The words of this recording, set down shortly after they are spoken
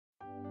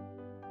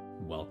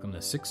Welcome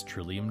to 6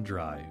 Trillium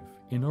Drive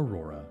in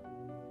Aurora.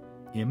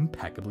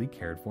 Impeccably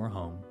cared for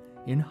home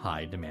in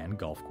high-demand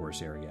golf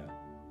course area.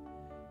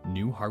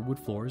 New hardwood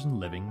floors in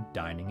living,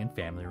 dining, and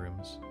family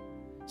rooms.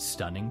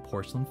 Stunning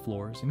porcelain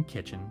floors in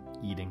kitchen,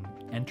 eating,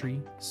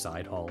 entry,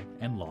 side hall,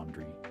 and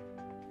laundry.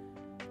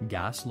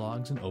 Gas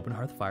logs and open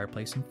hearth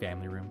fireplace in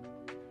family room.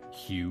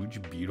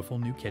 Huge, beautiful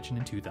new kitchen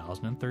in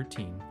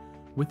 2013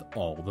 with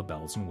all the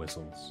bells and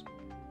whistles.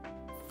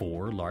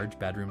 4 large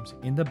bedrooms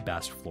in the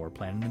best floor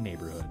plan in the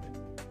neighborhood.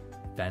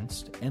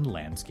 Fenced and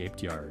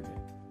landscaped yard.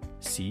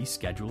 See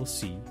Schedule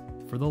C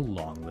for the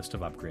long list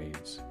of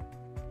upgrades.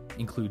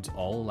 Includes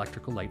all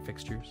electrical light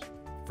fixtures,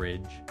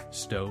 fridge,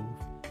 stove,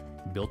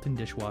 built-in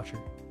dishwasher,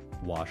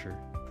 washer,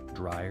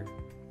 dryer,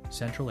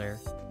 central air,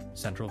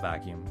 central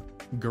vacuum,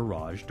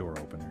 garage door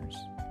openers.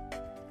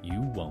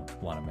 You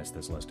won't want to miss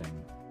this listing.